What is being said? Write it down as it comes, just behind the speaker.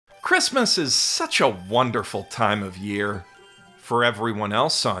Christmas is such a wonderful time of year for everyone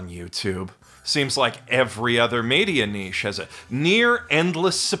else on YouTube. Seems like every other media niche has a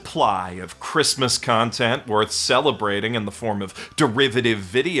near-endless supply of Christmas content worth celebrating in the form of derivative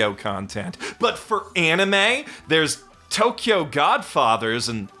video content. But for anime, there's Tokyo Godfathers,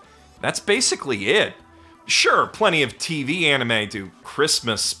 and that's basically it. Sure, plenty of TV anime do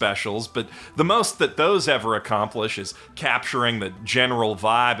Christmas specials, but the most that those ever accomplish is capturing the general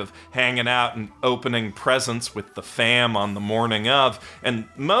vibe of hanging out and opening presents with the fam on the morning of, and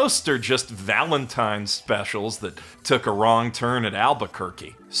most are just Valentine's specials that took a wrong turn at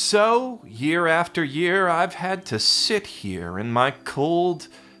Albuquerque. So, year after year, I've had to sit here in my cold,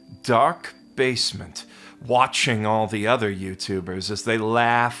 dark basement, watching all the other YouTubers as they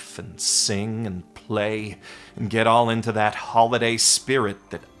laugh and sing and play and get all into that holiday spirit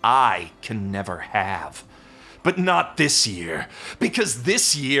that I can never have. But not this year, because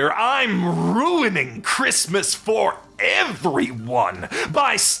this year I'm ruining Christmas for everyone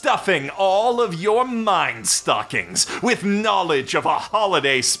by stuffing all of your mind stockings with knowledge of a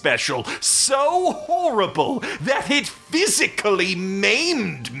holiday special so horrible that it physically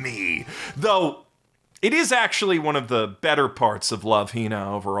maimed me. Though it is actually one of the better parts of Love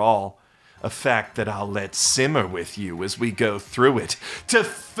Hina overall. A fact that I'll let simmer with you as we go through it, to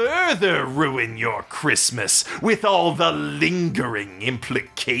further ruin your Christmas with all the lingering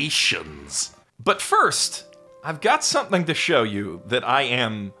implications. But first, I've got something to show you that I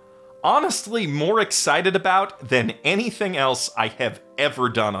am honestly more excited about than anything else I have ever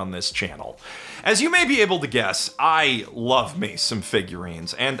done on this channel. As you may be able to guess, I love me some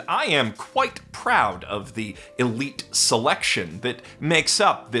figurines, and I am quite proud of the elite selection that makes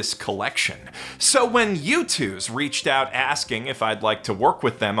up this collection. So when U2s reached out asking if I'd like to work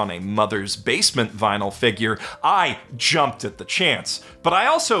with them on a Mother's Basement vinyl figure, I jumped at the chance. But I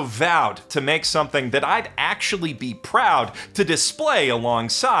also vowed to make something that I'd actually be proud to display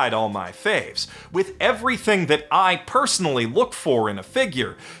alongside all my faves, with everything that I personally look for in a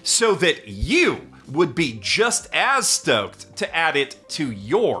figure, so that you would be just as stoked to add it to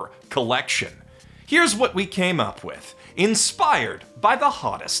your collection. Here's what we came up with, inspired by the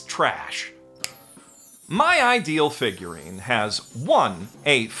hottest trash. My ideal figurine has 1.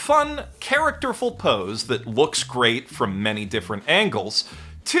 A fun, characterful pose that looks great from many different angles,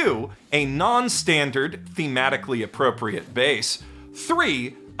 2. A non-standard, thematically appropriate base,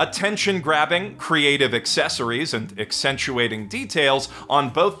 3. Attention-grabbing, creative accessories and accentuating details on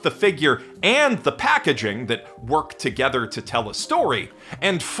both the figure and the packaging that work together to tell a story,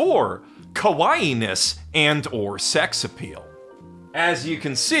 and 4. Kawaii-ness and/or sex appeal. As you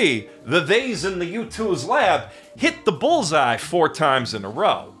can see, the theys in the U2's lab hit the bullseye 4 times in a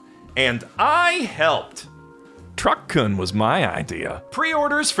row, and I helped. Truck-kun was my idea.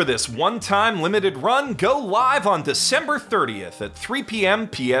 Pre-orders for this one-time limited run go live on December 30th at 3 p.m.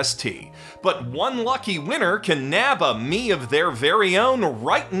 PST. But one lucky winner can nab a me of their very own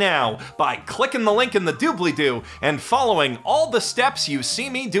right now by clicking the link in the doobly-doo and following all the steps you see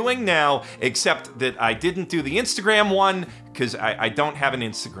me doing now, except that I didn't do the Instagram one because I don't have an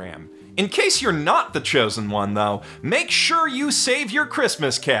Instagram. In case you're not the chosen one, though, make sure you save your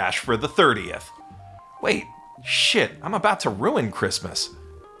Christmas cash for the 30th. Wait. Shit, I'm about to ruin Christmas.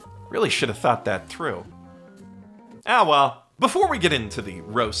 Really should have thought that through. Ah well, before we get into the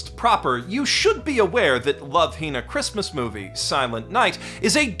roast proper, you should be aware that Love Hina Christmas movie, Silent Night,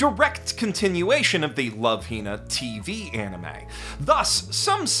 is a direct continuation of the Love Hina TV anime. Thus,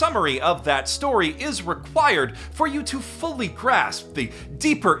 some summary of that story is required for you to fully grasp the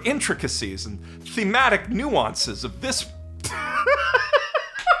deeper intricacies and thematic nuances of this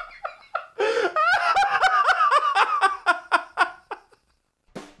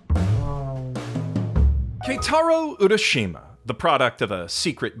Keitaro Urashima, the product of a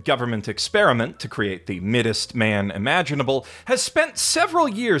secret government experiment to create the middest man imaginable, has spent several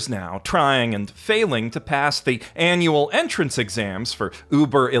years now trying and failing to pass the annual entrance exams for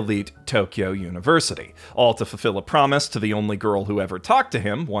uber-elite Tokyo University, all to fulfill a promise to the only girl who ever talked to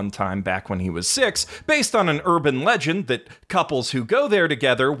him one time back when he was 6, based on an urban legend that couples who go there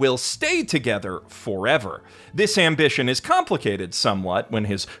together will stay together forever. This ambition is complicated somewhat when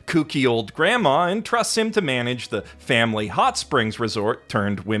his kooky old grandma entrusts him to manage the family hot Springs resort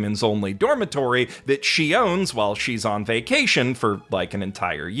turned women's only dormitory that she owns while she's on vacation for like an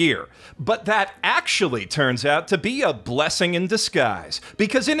entire year. But that actually turns out to be a blessing in disguise,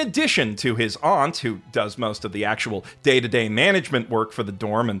 because in addition to his aunt, who does most of the actual day-to-day management work for the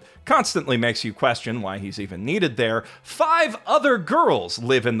dorm and constantly makes you question why he's even needed there, 5 other girls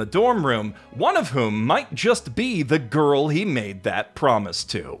live in the dorm room, one of whom might just be the girl he made that promise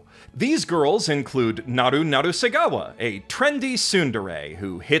to. These girls include Naru Narusegawa, a trendy tsundere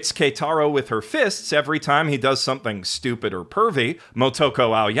who hits Keitaro with her fists every time he does something stupid or pervy,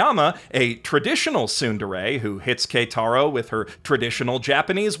 Motoko Aoyama, a traditional tsundere who hits Keitaro with her traditional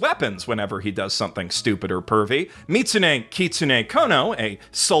Japanese weapons whenever he does something stupid or pervy, Mitsune Kitsune Kono, a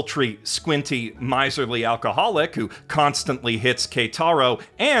sultry, squinty, miserly alcoholic who constantly hits Keitaro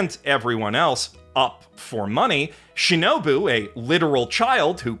and everyone else up for money, Shinobu, a literal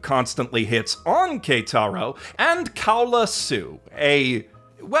child who constantly hits on Keitaro, and Kaola Su,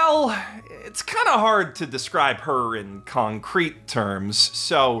 well, it's kind of hard to describe her in concrete terms,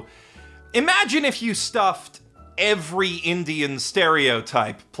 so imagine if you stuffed every Indian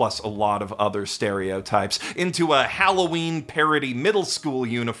stereotype, plus a lot of other stereotypes, into a Halloween parody middle school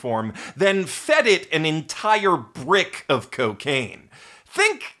uniform, then fed it an entire brick of cocaine.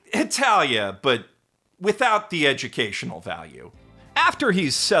 Think Italia, but without the educational value. After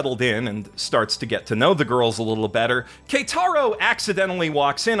he's settled in and starts to get to know the girls a little better, Keitaro accidentally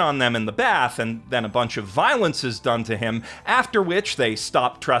walks in on them in the bath, and then a bunch of violence is done to him, after which they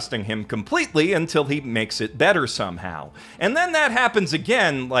stop trusting him completely until he makes it better somehow. And then that happens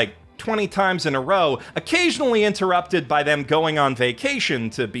again, like 20 times in a row, occasionally interrupted by them going on vacation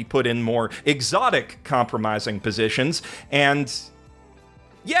to be put in more exotic compromising positions, and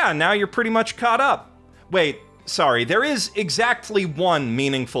yeah, now you're pretty much caught up. Wait, sorry, there is exactly one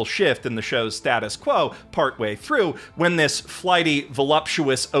meaningful shift in the show's status quo partway through, when this flighty,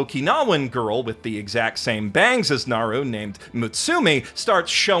 voluptuous Okinawan girl with the exact same bangs as Naru named Mutsumi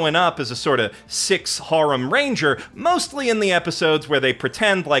starts showing up as a sort of 6 harem ranger, mostly in the episodes where they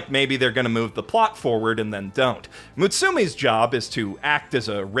pretend like maybe they're gonna move the plot forward and then don't. Mutsumi's job is to act as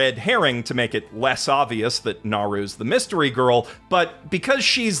a red herring to make it less obvious that Naru's the mystery girl, but because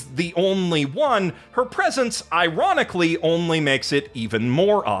she's the only one, her presence ironically only makes it even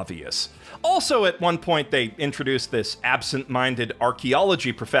more obvious. Also, at one point, they introduced this absent-minded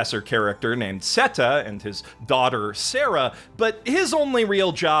archaeology professor character named Seta and his daughter, Sarah, but his only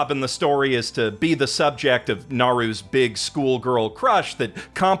real job in the story is to be the subject of Naru's big schoolgirl crush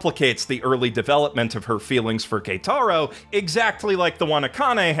that complicates the early development of her feelings for Keitaro, exactly like the one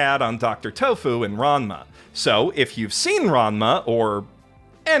Akane had on Dr. Tofu in Ranma. So, if you've seen Ranma, or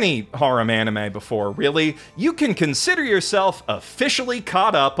any harem anime before, really, you can consider yourself officially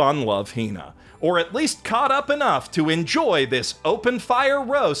caught up on Love Hina. Or at least caught up enough to enjoy this open-fire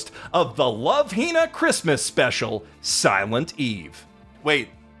roast of the Love Hina Christmas special, Silent Eve. Wait,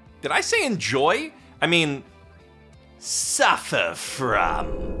 did I say enjoy? I mean, suffer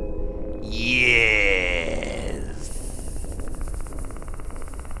from. Yes.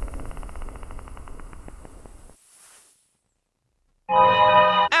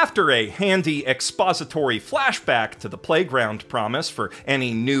 After a handy expository flashback to the playground promise for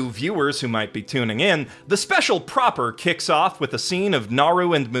any new viewers who might be tuning in, the special proper kicks off with a scene of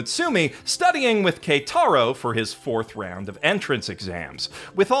Naru and Mutsumi studying with Keitaro for his 4th round of entrance exams.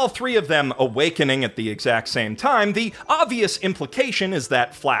 With all 3 of them awakening at the exact same time, the obvious implication is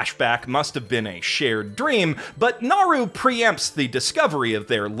that flashback must have been a shared dream, but Naru preempts the discovery of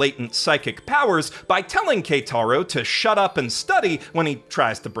their latent psychic powers by telling Keitaro to shut up and study when he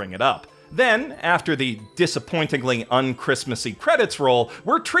tries to bring it up. Then, after the disappointingly un-Christmassy credits roll,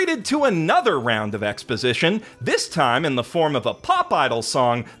 we're treated to another round of exposition, this time in the form of a pop idol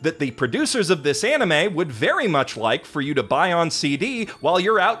song that the producers of this anime would very much like for you to buy on CD while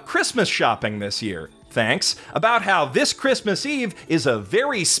you're out Christmas shopping this year. Thanks, about how this Christmas Eve is a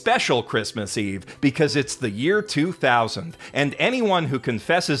very special Christmas Eve because it's the year 2000, and anyone who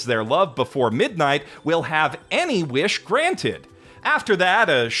confesses their love before midnight will have any wish granted. After that,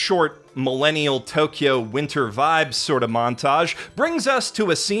 a short millennial Tokyo winter vibes sort of montage brings us to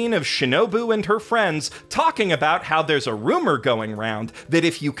a scene of Shinobu and her friends talking about how there's a rumor going round that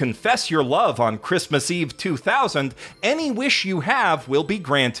if you confess your love on Christmas Eve 2000, any wish you have will be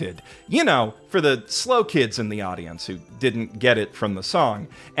granted. You know, for the slow kids in the audience who didn't get it from the song.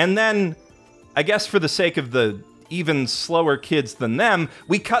 And then, I guess for the sake of the even slower kids than them,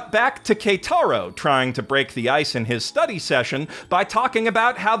 we cut back to Keitaro trying to break the ice in his study session by talking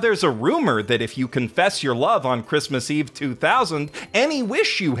about how there's a rumor that if you confess your love on Christmas Eve 2000, any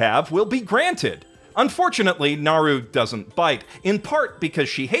wish you have will be granted. Unfortunately, Naru doesn't bite, in part because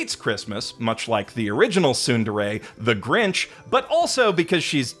she hates Christmas, much like the original tsundere, the Grinch, but also because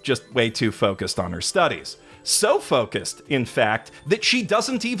she's just way too focused on her studies. So focused, in fact, that she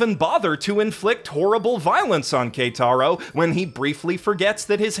doesn't even bother to inflict horrible violence on Keitaro when he briefly forgets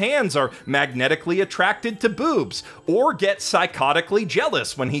that his hands are magnetically attracted to boobs, or gets psychotically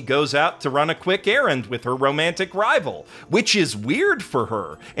jealous when he goes out to run a quick errand with her romantic rival, which is weird for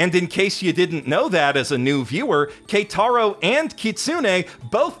her. And in case you didn't know that as a new viewer, Keitaro and Kitsune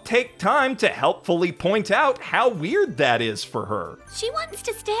both take time to helpfully point out how weird that is for her. She wants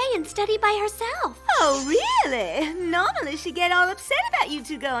to stay and study by herself. Oh, really? Normally she'd get all upset about you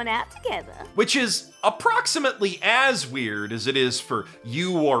two going out together. Which is approximately as weird as it is for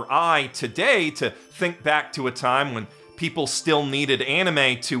you or I today to think back to a time when people still needed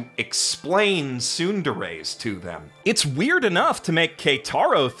anime to explain tsunderes to them. It's weird enough to make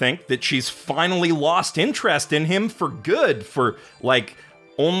Keitaro think that she's finally lost interest in him for good, for, like,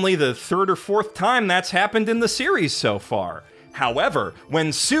 only the third or fourth time that's happened in the series so far. However,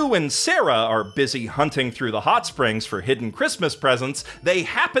 when Sue and Sarah are busy hunting through the hot springs for hidden Christmas presents, they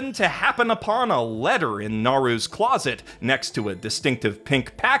happen upon a letter in Naru's closet next to a distinctive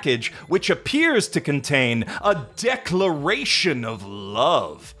pink package, which appears to contain a declaration of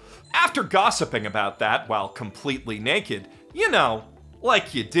love. After gossiping about that while completely naked, you know,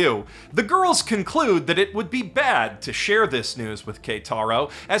 like you do, the girls conclude that it would be bad to share this news with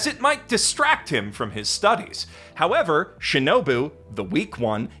Keitaro, as it might distract him from his studies. However, Shinobu, the weak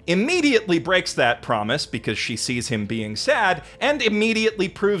one, immediately breaks that promise because she sees him being sad, and immediately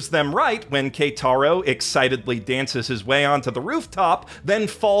proves them right when Keitaro excitedly dances his way onto the rooftop, then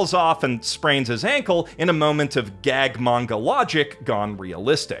falls off and sprains his ankle in a moment of gag manga logic gone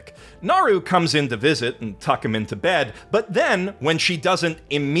realistic. Naru comes in to visit and tuck him into bed, but then, when she doesn't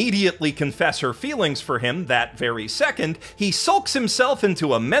immediately confess her feelings for him that very second, he sulks himself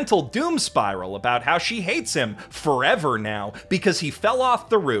into a mental doom spiral about how she hates him forever now because he fell off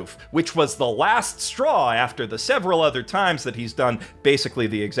the roof, which was the last straw after the several other times that he's done basically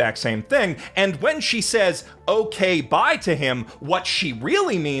the exact same thing. And when she says, okay, bye to him, what she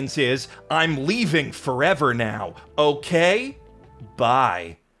really means is, I'm leaving forever now. Okay?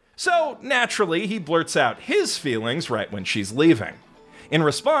 Bye. So, naturally, he blurts out his feelings right when she's leaving. In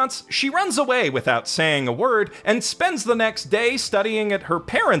response, she runs away without saying a word and spends the next day studying at her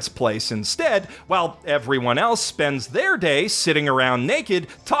parents' place instead, while everyone else spends their day sitting around naked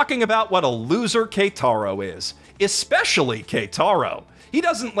talking about what a loser Keitaro is. Especially Keitaro. He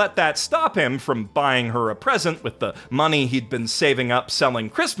doesn't let that stop him from buying her a present with the money he'd been saving up selling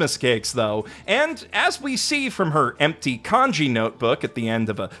Christmas cakes, though, and as we see from her empty kanji notebook at the end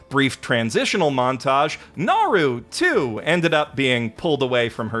of a brief transitional montage, Naru, too, ended up being pulled away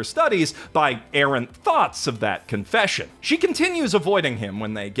from her studies by errant thoughts of that confession. She continues avoiding him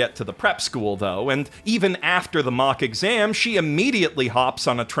when they get to the prep school, though, and even after the mock exam, she immediately hops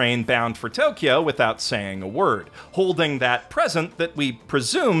on a train bound for Tokyo without saying a word, holding that present that we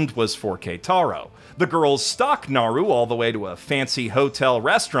presumed was for Keitaro. The girls stalk Naru all the way to a fancy hotel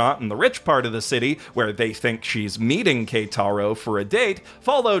restaurant in the rich part of the city where they think she's meeting Keitaro for a date,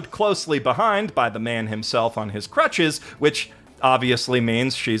 followed closely behind by the man himself on his crutches, which obviously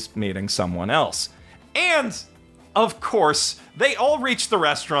means she's meeting someone else. And, of course, they all reach the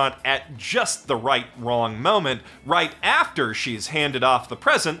restaurant at just the wrong moment, right after she's handed off the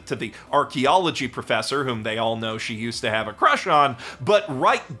present to the archaeology professor whom they all know she used to have a crush on, but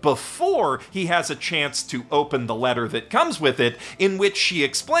right before he has a chance to open the letter that comes with it, in which she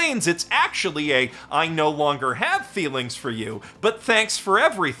explains it's actually a I no longer have feelings for you, but thanks for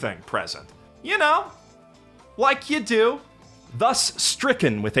everything present. You know, like you do. Thus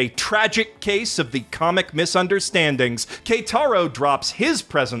stricken with a tragic case of the comic misunderstandings, Keitaro drops his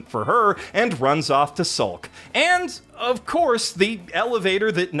present for her and runs off to sulk. And, of course, the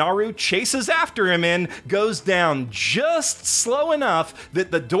elevator that Naru chases after him in goes down just slow enough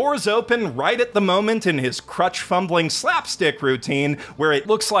that the doors open right at the moment in his crutch-fumbling slapstick routine where it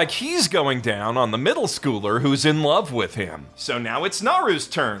looks like he's going down on the middle schooler who's in love with him. So now it's Naru's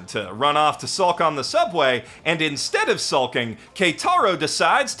turn to run off to sulk on the subway, and instead of sulking, Keitaro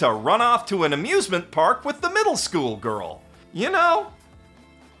decides to run off to an amusement park with the middle school girl. You know,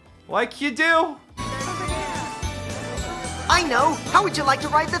 like you do. I know! How would you like to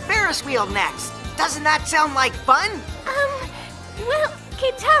ride the Ferris wheel next? Doesn't that sound like fun? Well,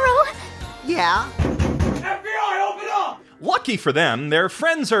 Keitaro... Yeah? FBI, open up! Lucky for them, their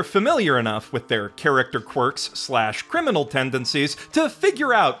friends are familiar enough with their character quirks/criminal tendencies to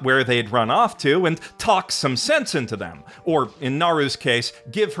figure out where they'd run off to and talk some sense into them. Or, in Naru's case,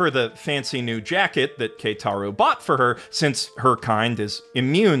 give her the fancy new jacket that Keitaro bought for her, since her kind is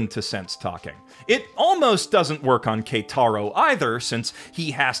immune to sense talking. It almost doesn't work on Keitaro either, since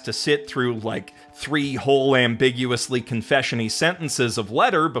he has to sit through, like, 3 whole ambiguously confession-y sentences of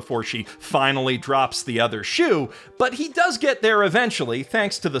letter before she finally drops the other shoe, but he does get there eventually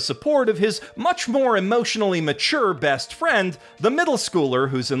thanks to the support of his much more emotionally mature best friend, the middle schooler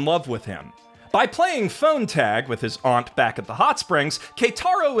who's in love with him. By playing phone tag with his aunt back at the Hot Springs,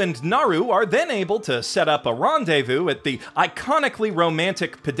 Keitaro and Naru are then able to set up a rendezvous at the iconically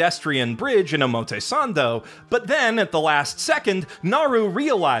romantic pedestrian bridge in Omotesando, but then, at the last second, Naru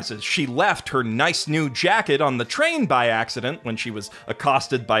realizes she left her nice new jacket on the train by accident when she was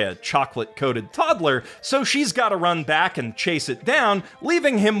accosted by a chocolate-coated toddler, so she's gotta run back and chase it down,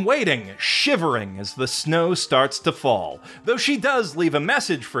 leaving him waiting, shivering as the snow starts to fall, though she does leave a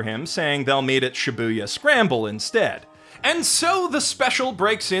message for him saying they'll meet at Shibuya Scramble instead. And so the special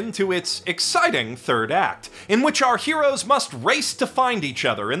breaks into its exciting third act, in which our heroes must race to find each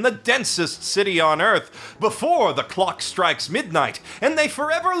other in the densest city on Earth before the clock strikes midnight, and they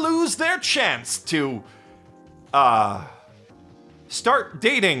forever lose their chance to, start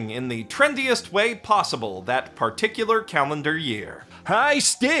dating in the trendiest way possible that particular calendar year. High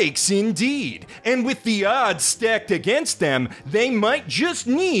stakes indeed, and with the odds stacked against them, they might just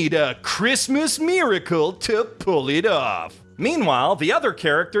need a Christmas miracle to pull it off. Meanwhile, the other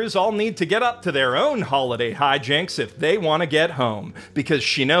characters all need to get up to their own holiday hijinks if they want to get home, because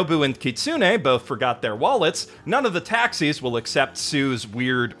Shinobu and Kitsune both forgot their wallets, none of the taxis will accept Sue's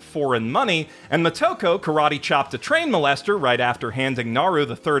weird foreign money, and Motoko karate chopped a train molester right after handing Naru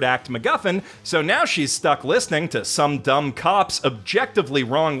the third act MacGuffin, so now she's stuck listening to some dumb cop's objectively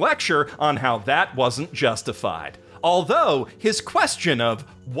wrong lecture on how that wasn't justified. Although, his question of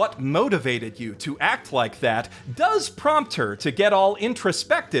what motivated you to act like that does prompt her to get all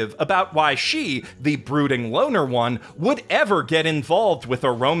introspective about why she, the brooding loner one, would ever get involved with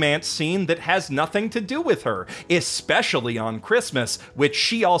a romance scene that has nothing to do with her, especially on Christmas, which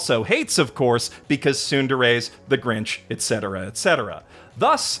she also hates, of course, because tsundere's, the Grinch, etc., etc.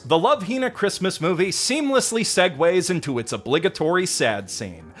 Thus, the Love Hina Christmas movie seamlessly segues into its obligatory sad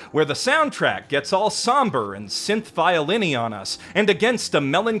scene, where the soundtrack gets all somber and synth violin-y on us, and against a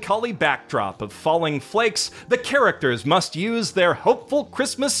melancholy backdrop of falling flakes, the characters must use their hopeful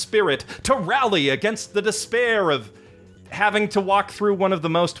Christmas spirit to rally against the despair of having to walk through one of the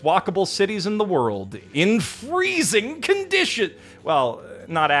most walkable cities in the world, in freezing condition. Well,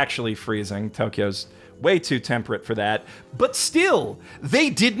 not actually freezing. Tokyo's way too temperate for that. But still, they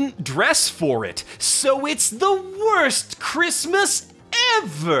didn't dress for it, so it's the worst Christmas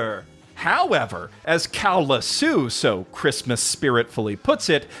ever! However, as Kaola Su so Christmas spiritfully puts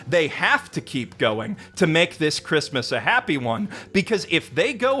it, they have to keep going to make this Christmas a happy one, because if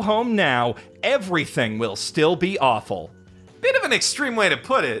they go home now, everything will still be awful. Bit of an extreme way to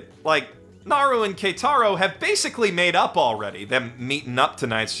put it. Like, Naru and Keitaro have basically made up already. Them meeting up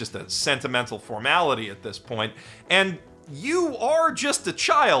tonight's just a sentimental formality at this point. And you are just a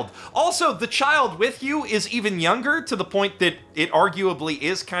child. Also, the child with you is even younger, to the point that it arguably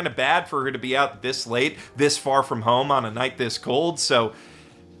is kind of bad for her to be out this late, this far from home on a night this cold, so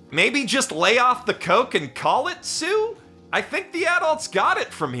maybe just lay off the coke and call it, Sue? I think the adults got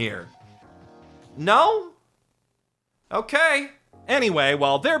it from here. No? Okay. Anyway,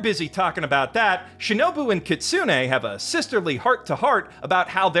 while they're busy talking about that, Shinobu and Kitsune have a sisterly heart-to-heart about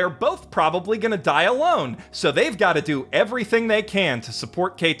how they're both probably gonna die alone, so they've gotta do everything they can to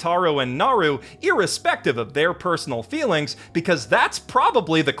support Keitaro and Naru, irrespective of their personal feelings, because that's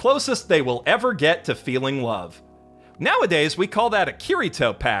probably the closest they will ever get to feeling love. Nowadays, we call that a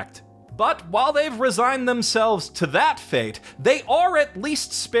Kirito Pact. But while they've resigned themselves to that fate, they are at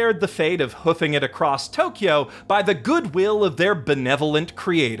least spared the fate of hoofing it across Tokyo by the goodwill of their benevolent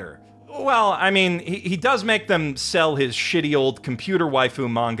creator. Well, I mean, he does make them sell his shitty old computer waifu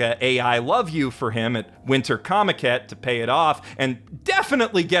manga AI Love You for him at Winter Comiket to pay it off, and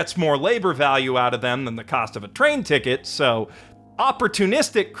definitely gets more labor value out of them than the cost of a train ticket, so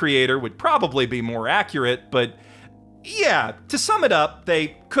opportunistic creator would probably be more accurate, but yeah, to sum it up,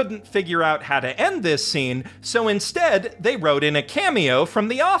 they couldn't figure out how to end this scene, so instead, they wrote in a cameo from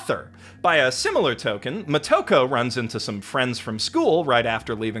the author. By a similar token, Motoko runs into some friends from school right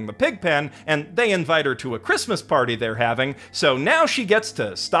after leaving the pig pen, and they invite her to a Christmas party they're having, so now she gets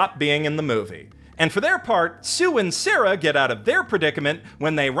to stop being in the movie. And for their part, Sue and Sarah get out of their predicament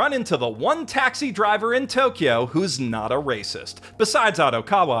when they run into the one taxi driver in Tokyo who's not a racist. Besides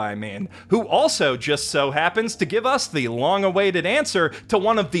Adokawa, I mean, who also just so happens to give us the long-awaited answer to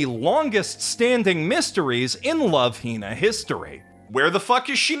one of the longest-standing mysteries in Love Hina history. Where the fuck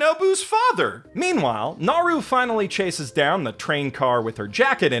is Shinobu's father? Meanwhile, Naru finally chases down the train car with her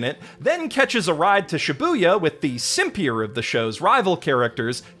jacket in it, then catches a ride to Shibuya with the simpier of the show's rival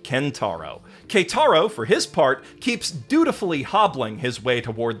characters, Kentaro. Keitaro, for his part, keeps dutifully hobbling his way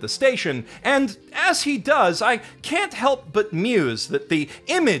toward the station, and as he does, I can't help but muse that the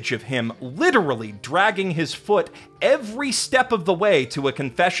image of him literally dragging his foot every step of the way to a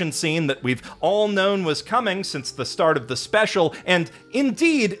confession scene that we've all known was coming since the start of the special, and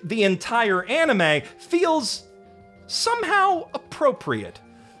indeed the entire anime, feels somehow appropriate.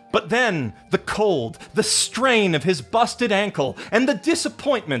 But then, the cold, the strain of his busted ankle, and the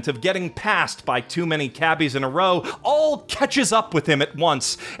disappointment of getting passed by too many cabbies in a row all catches up with him at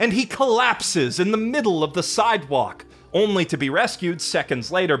once, and he collapses in the middle of the sidewalk, only to be rescued seconds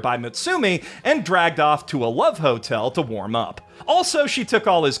later by Mutsumi and dragged off to a love hotel to warm up. Also, she took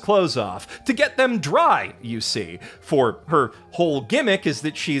all his clothes off, to get them dry, you see, for her whole gimmick is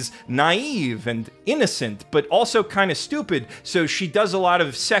that she's naive and innocent, but also kind of stupid, so she does a lot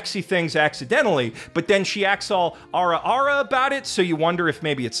of sexy things accidentally, but then she acts all ara-ara about it, so you wonder if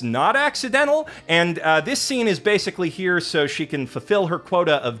maybe it's not accidental, and this scene is basically here so she can fulfill her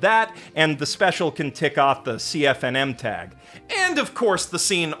quota of that, and the special can tick off the CFNM tag. And of course, the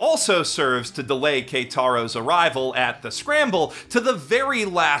scene also serves to delay Keitaro's arrival at the scramble to the very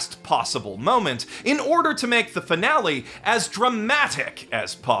last possible moment, in order to make the finale as dramatic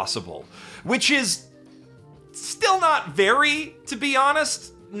as possible. Which is still not very, to be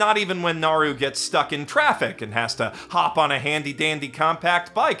honest. Not even when Naru gets stuck in traffic and has to hop on a handy-dandy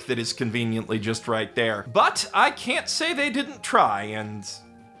compact bike that is conveniently just right there. But I can't say they didn't try, and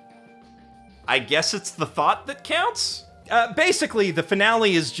I guess it's the thought that counts? Basically, the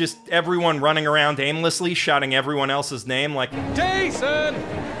finale is just everyone running around aimlessly shouting everyone else's name like, Jason!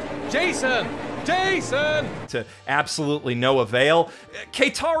 Jason! Jason! To absolutely no avail.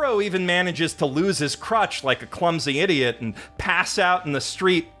 Keitaro even manages to lose his crutch like a clumsy idiot and pass out in the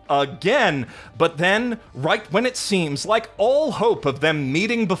street again. But then, right when it seems like all hope of them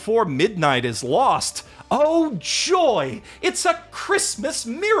meeting before midnight is lost, oh joy! It's a Christmas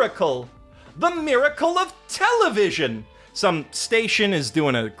miracle! The miracle of television! Some station is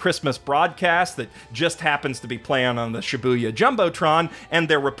doing a Christmas broadcast that just happens to be playing on the Shibuya Jumbotron, and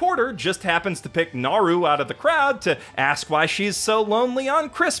their reporter just happens to pick Naru out of the crowd to ask why she's so lonely on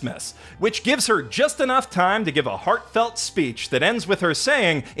Christmas, which gives her just enough time to give a heartfelt speech that ends with her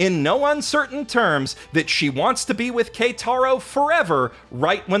saying, in no uncertain terms, that she wants to be with Keitaro forever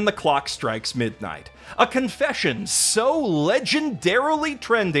right when the clock strikes midnight. A confession so legendarily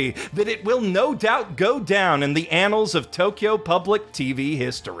trendy that it will no doubt go down in the annals of Tokyo public TV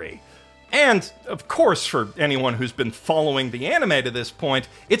history. And, of course, for anyone who's been following the anime to this point,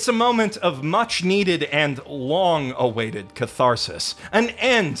 it's a moment of much-needed and long-awaited catharsis. An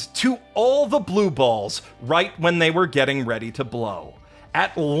end to all the blue balls right when they were getting ready to blow.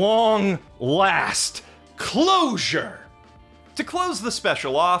 At long last, closure! To close the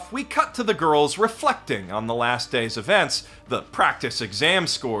special off, we cut to the girls reflecting on the last day's events, the practice exam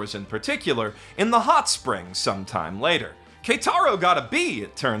scores in particular, in the hot springs sometime later. Keitaro got a B,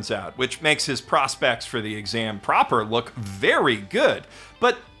 it turns out, which makes his prospects for the exam proper look very good.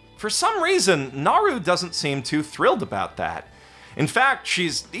 But for some reason, Naru doesn't seem too thrilled about that. In fact,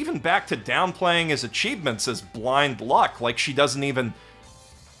 she's even back to downplaying his achievements as blind luck, like she doesn't even...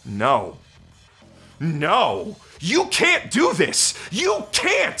 No. No! You can't do this! You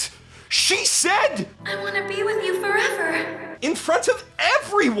can't! She said... I want to be with you forever. In front of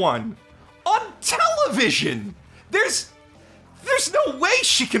everyone! On television! There's no way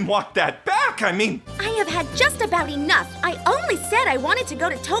she can walk that back, I mean... I have had just about enough. I only said I wanted to go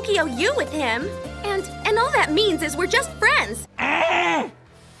to Tokyo U with him. And all that means is we're just friends.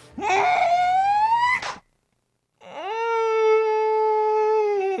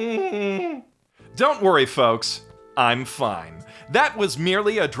 Don't worry, folks. I'm fine. That was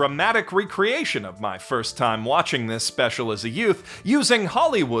merely a dramatic recreation of my first time watching this special as a youth, using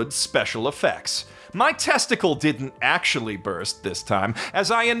Hollywood's special effects. My testicle didn't actually burst this time,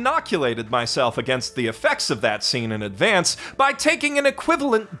 as I inoculated myself against the effects of that scene in advance by taking an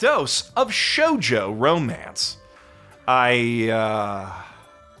equivalent dose of shoujo romance. I,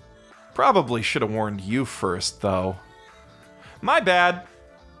 probably should have warned you first, though. My bad.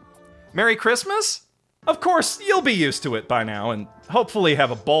 Merry Christmas? Of course, you'll be used to it by now, and hopefully have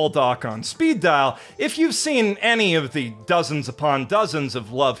a ball dock on speed dial if you've seen any of the dozens upon dozens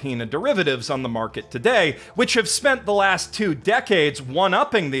of Love Hina derivatives on the market today, which have spent the last 2 decades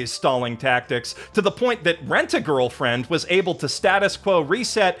one-upping these stalling tactics to the point that Rent-A-Girlfriend was able to status quo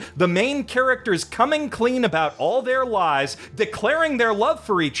reset the main characters coming clean about all their lies, declaring their love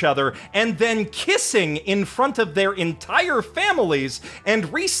for each other, and then kissing in front of their entire families,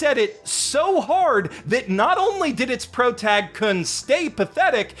 and reset it so hard that not only did its protag stay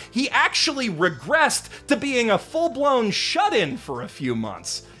pathetic, he actually regressed to being a full-blown shut-in for a few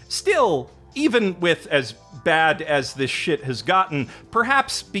months. Still, even with as bad as this shit has gotten,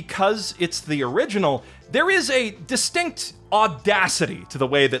 perhaps because it's the original, there is a distinct audacity to the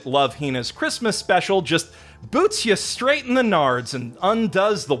way that Love Hina's Christmas special just boots you straight in the nards and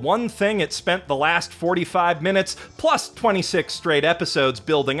undoes the one thing it spent the last 45 minutes plus 26 straight episodes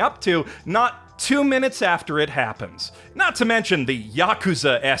building up to, not 2 minutes after it happens. Not to mention the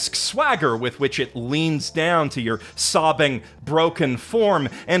Yakuza-esque swagger with which it leans down to your sobbing, broken form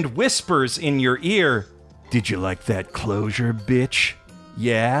and whispers in your ear, "Did you like that closure, bitch?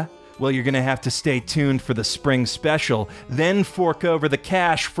 Yeah? Well, you're gonna have to stay tuned for the spring special, then fork over the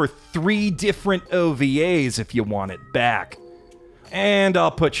cash for 3 different OVAs if you want it back. And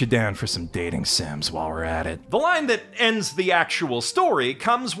I'll put you down for some dating sims while we're at it." The line that ends the actual story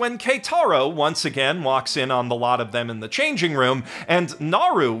comes when Keitaro once again walks in on the lot of them in the changing room, and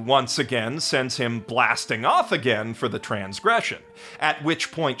Naru once again sends him blasting off again for the transgression. At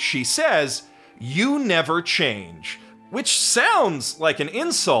which point she says, "You never change." Which sounds like an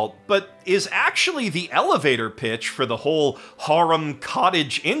insult, but is actually the elevator pitch for the whole harem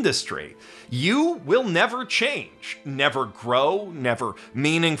cottage industry. You will never change, never grow, never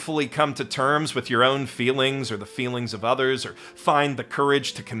meaningfully come to terms with your own feelings or the feelings of others, or find the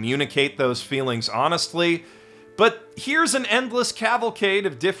courage to communicate those feelings honestly. But here's an endless cavalcade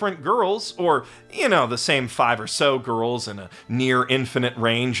of different girls, or, you know, the same 5 or so girls in a near infinite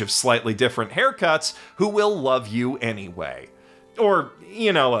range of slightly different haircuts who will love you anyway. Or,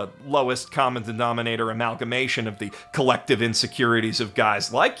 you know, a lowest common denominator amalgamation of the collective insecurities of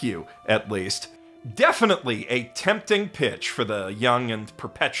guys like you, at least. Definitely a tempting pitch for the young and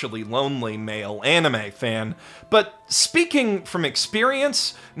perpetually lonely male anime fan, but speaking from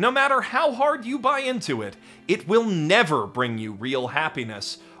experience, no matter how hard you buy into it, it will never bring you real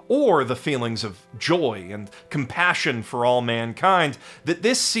happiness, or the feelings of joy and compassion for all mankind that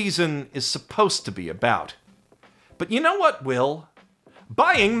this season is supposed to be about. But you know what will?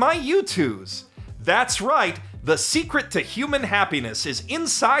 Buying my U2s! That's right, the secret to human happiness is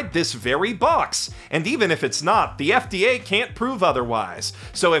inside this very box, and even if it's not, the FDA can't prove otherwise.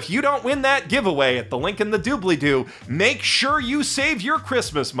 So if you don't win that giveaway at the link in the doobly-doo, make sure you save your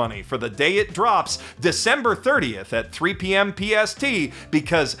Christmas money for the day it drops, December 30th at 3 p.m. PST,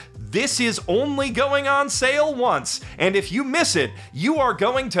 because this is only going on sale once, and if you miss it, you are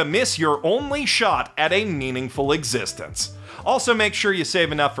going to miss your only shot at a meaningful existence. Also, make sure you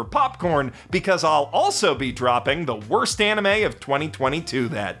save enough for popcorn, because I'll also be dropping the worst anime of 2022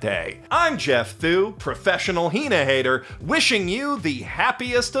 that day. I'm Geoff Thew, professional Hina hater, wishing you the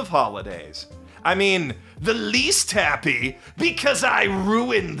happiest of holidays. I mean, the least happy, because I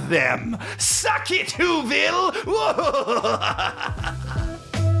ruined them. Suck it, Whoville!